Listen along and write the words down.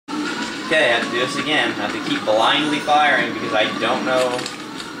Okay, I have to do this again. I have to keep blindly firing because I don't know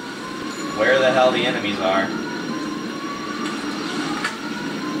where the hell the enemies are.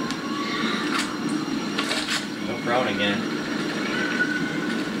 Go prone again.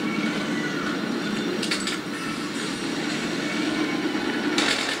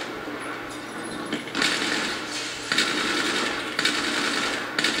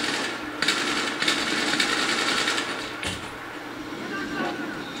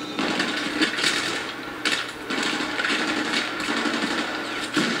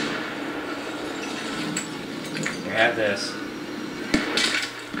 Have this.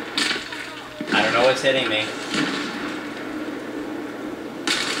 I don't know what's hitting me.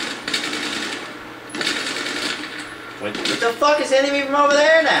 What the fuck is hitting me from over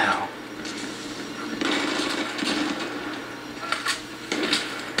there now?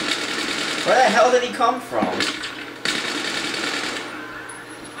 Where the hell did he come from?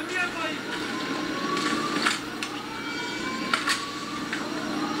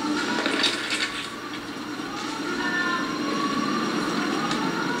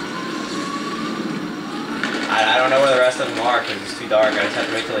 I don't know where the rest of them are because it's too dark. I just have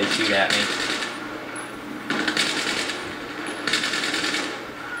to wait till they shoot at me.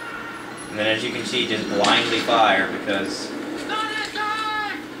 And then as you can see, just blindly fire because... I'm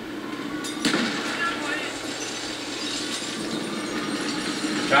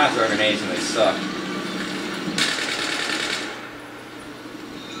trying to throw grenades and they suck.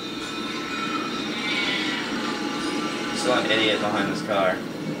 Still an idiot behind this car.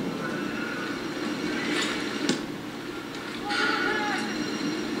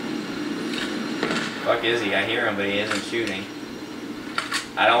 Fuck is he? I hear him, but he isn't shooting.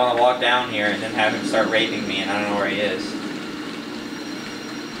 I don't want to walk down here and then have him start raping me and I don't know where he is.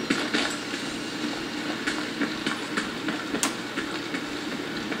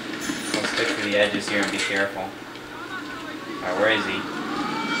 I'll stick to the edges here and be careful. Alright, where is he?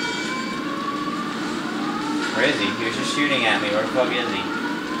 Where is he? He was just shooting at me. Where the fuck is he?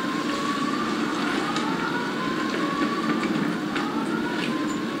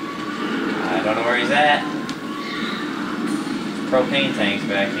 I don't know where he's at. Propane tanks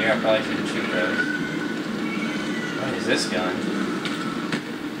back here. I probably shouldn't shoot those. What is this gun?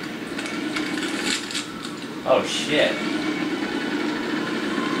 Oh shit.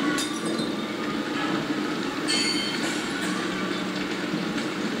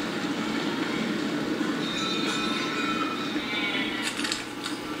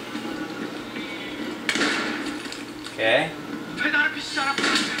 Okay.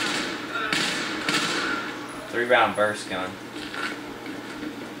 3-round burst gun.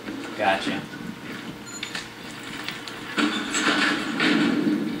 Gotcha.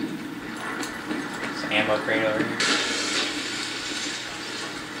 Some ammo crate over here.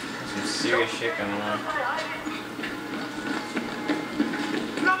 Some serious shit going on.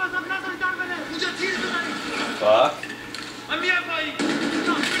 Fuck.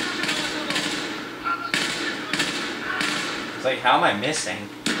 It's like, how am I missing?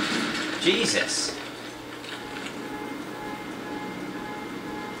 Jesus.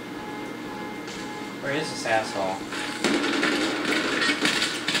 Where is this asshole?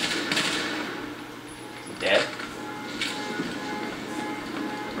 Is he dead?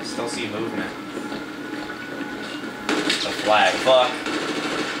 I still see movement. It's a flag. Fuck.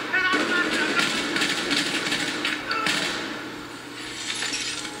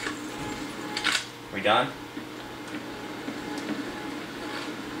 We done?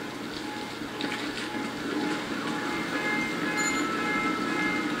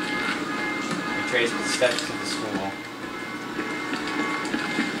 Trace the steps to the school.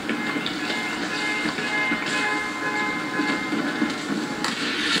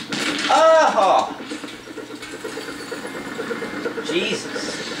 Oh! Jesus.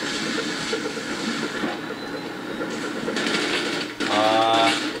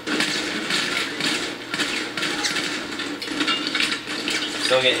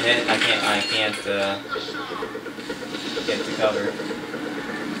 Still getting hit. I can't get to cover.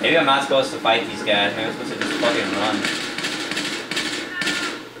 Maybe I'm not supposed to fight these guys. Maybe I'm supposed to just fucking run.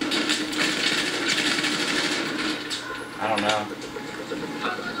 I don't know.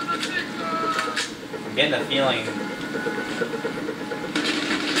 I'm getting the feeling...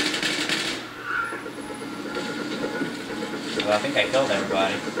 Well, I think I killed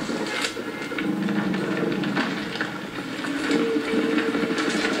everybody.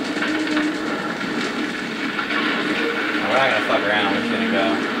 No, we're not gonna fuck around. We're just gonna go.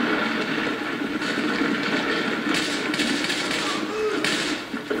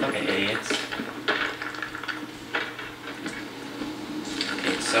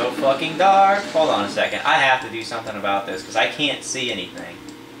 So so fucking dark. Hold on a second. I have to do something about this because I can't see anything.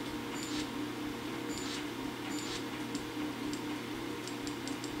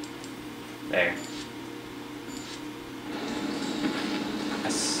 There.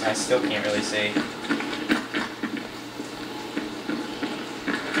 I still can't really see.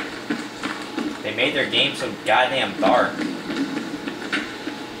 They made their game so goddamn dark. Is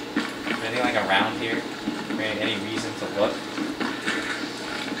there anything like around here? Any reason to look?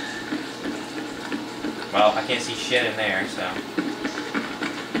 Well, I can't see shit in there, so.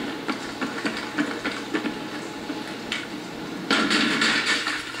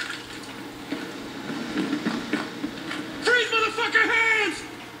 Freeze, motherfucker, hands!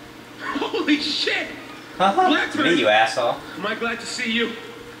 Holy shit! It's me, you asshole. Am I glad to see you?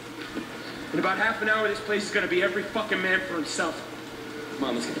 In about half an hour, this place is gonna be every fucking man for himself. Come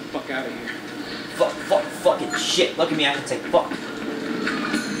on, let's get the fuck out of here. Fucking shit. Look at me, I can say fuck.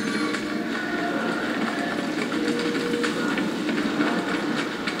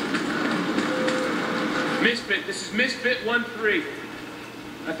 Misfit, this is Misfit 1-3.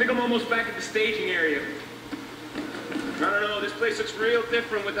 I think I'm almost back at the staging area. I don't know, this place looks real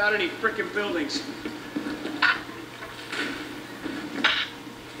different without any frickin' buildings.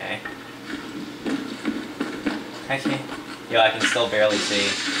 Okay. I can't. Yo, I can still barely see.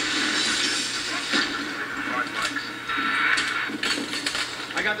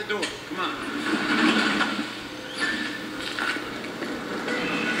 I got the door. Come on.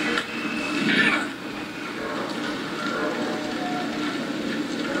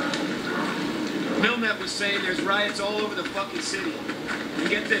 Milnet was saying there's riots all over the fucking city. And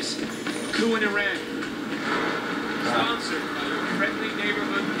get this, coup in Iran. Sponsored by your friendly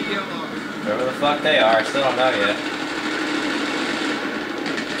neighborhood PLR. Wherever the fuck they are, I still don't know yet.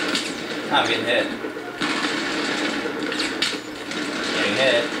 I'm getting hit. Getting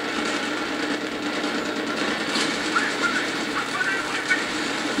hit.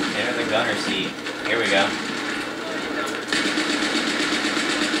 Enter the gunner seat. Here we go.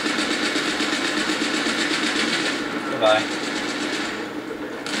 Goodbye.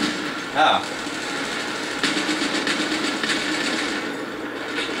 Oh.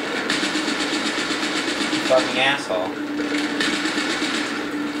 You fucking asshole.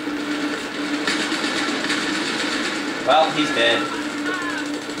 Well, he's dead.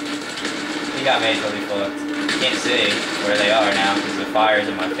 He got majorly fucked. Can't see where they are now because the fire's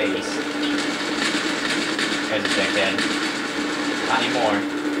in my face. There's a dickhead. Not anymore.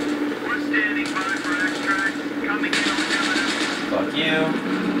 We're standing by for extract. Coming in on evidence. Fuck you.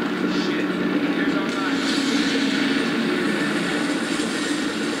 Shit. Here's our line.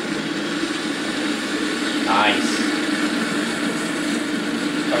 Nice.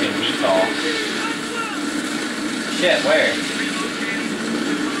 Fucking VTOL. Shit, where?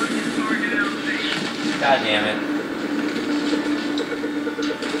 God damn it.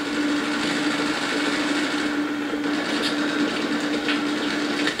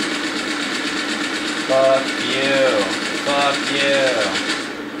 Fuck you. Fuck you.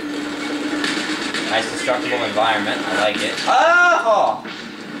 Nice destructible environment. I like it. Oh!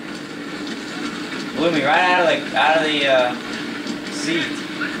 Blew me right out of the seat.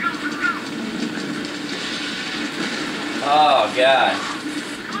 Oh god.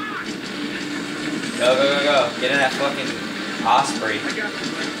 Go, go, go, go. Get in that fucking Osprey.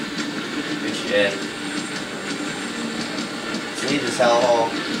 Good shit. Let's leave this hellhole.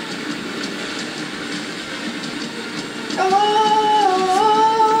 Hello!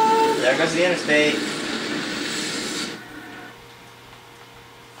 There goes the interstate.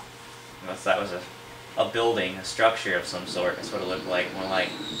 Unless that was a building, a structure of some sort. That's what it looked like. More like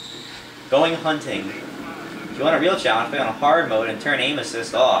going hunting. If you want a real challenge, play on hard mode and turn aim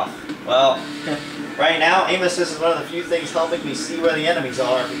assist off. Well, right now, aim assist is one of the few things helping me see where the enemies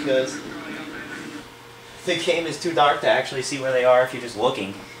are because the game is too dark to actually see where they are if you're just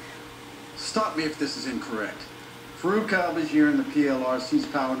looking. Stop me if this is incorrect. Farouk al-Bashir and the PLR seized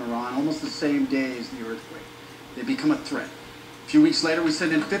power in Iran almost the same day as the earthquake. They become a threat. A few weeks later, we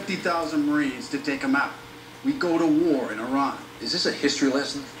send in 50,000 Marines to take them out. We go to war in Iran. Is this a history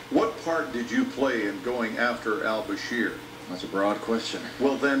lesson? What part did you play in going after al-Bashir? That's a broad question.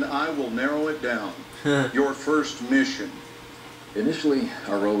 Well, then I will narrow it down. Your first mission. Initially,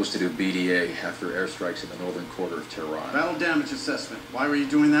 our role was to do BDA after airstrikes in the northern quarter of Tehran. Battle damage assessment. Why were you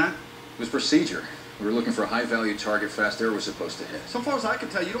doing that? It was procedure. We were looking for a high-value target fast air was supposed to hit. So far as I can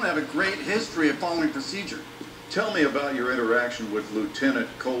tell, you don't have a great history of following procedure. Tell me about your interaction with Lieutenant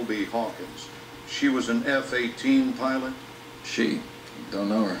Colby Hawkins. She was an F-18 pilot? She Don't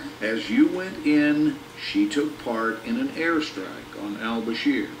know her. As you went in, she took part in an airstrike on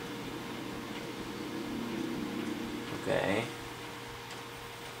al-Bashir. Okay.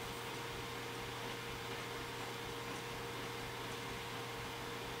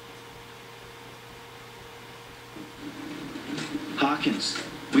 Hawkins,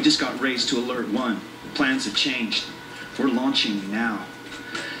 we just got raised to Alert 1. Plans have changed. We're launching now.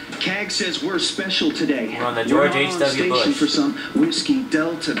 CAG says we're special today. We're on the George We're H.W. station Bush. for some Whiskey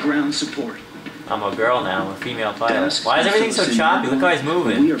Delta ground support. I'm a girl now, I'm a female pilot. Dusk Why is everything so fills in choppy? Look how he's We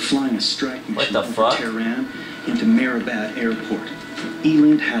moving. are flying a strike What mission the over fuck? Tehran into Mehrabad Airport.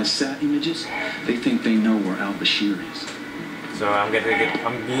 Eland has sat images. They think they know where al-Bashir is. So I'm going to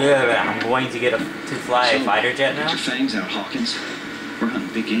fly a So, fighter jet Get now? your fangs out, Hawkins. We're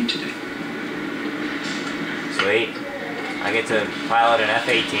hunting big game today. Sweet. I get to pilot an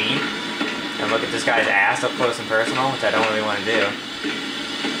F-18 and look at this guy's ass up close and personal, which I don't really want to do.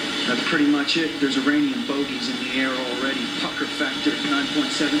 That's pretty much it. There's Iranian bogeys in the air already. Pucker factor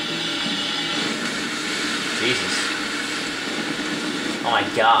 9.7. Jesus. Oh my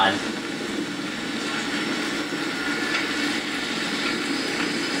god.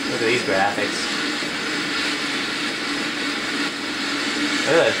 Look at these graphics.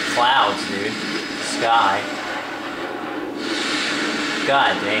 Look at the clouds, dude. The sky.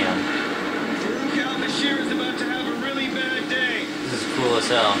 God damn. al-Bashir is about to have a really bad day. This is cool as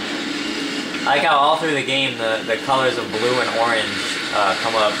hell. I like how all through the game the colors of blue and orange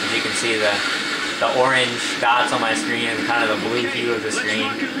come up. As you can see the orange dots on my screen and kind of the blue hue of the screen.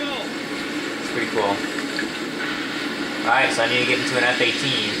 It's pretty cool. Alright, so I need to get into an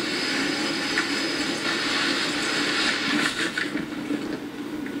F-18.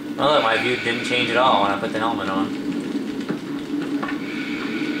 Oh look, my view didn't change at all when I put the helmet on.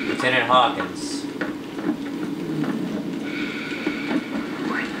 Lieutenant Hawkins.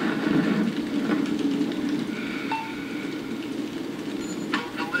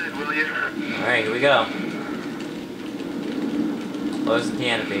 Alright, here we go. Close the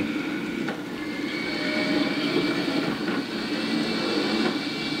canopy.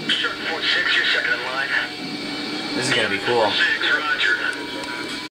 Shark 46, you're second in line. This is gonna be cool. 6, roger.